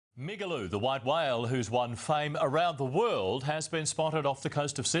Migaloo, the white whale who's won fame around the world, has been spotted off the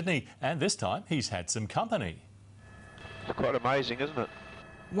coast of Sydney, and this time he's had some company. It's quite amazing, isn't it?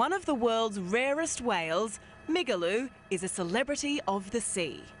 One of the world's rarest whales, Migaloo is a celebrity of the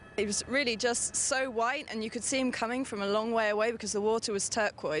sea. He was really just so white, and you could see him coming from a long way away because the water was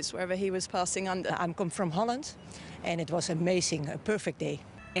turquoise wherever he was passing under. I come from Holland, and it was amazing, a perfect day.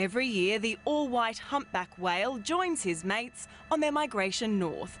 Every year, the all-white humpback whale joins his mates on their migration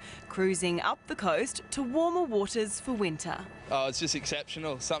north, cruising up the coast to warmer waters for winter. Oh, it's just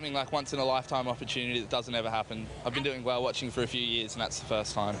exceptional. Something like once-in-a-lifetime opportunity that doesn't ever happen. I've been doing whale watching for a few years, and that's the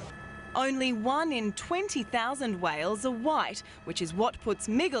first time. Only 1 in 20,000 whales are white, which is what puts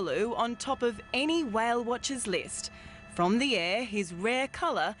Migaloo on top of any whale watcher's list. From the air, his rare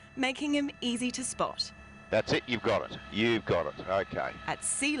colour making him easy to spot. That's it, you've got it. You've got it, OK. At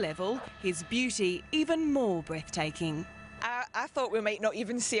sea level, his beauty even more breathtaking. I thought we might not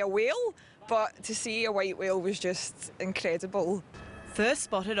even see a whale, but to see a white whale was just incredible. First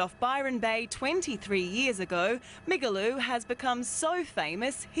spotted off Byron Bay 23 years ago, Migaloo has become so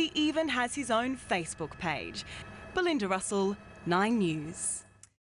famous he even has his own Facebook page. Belinda Russell, 9 News.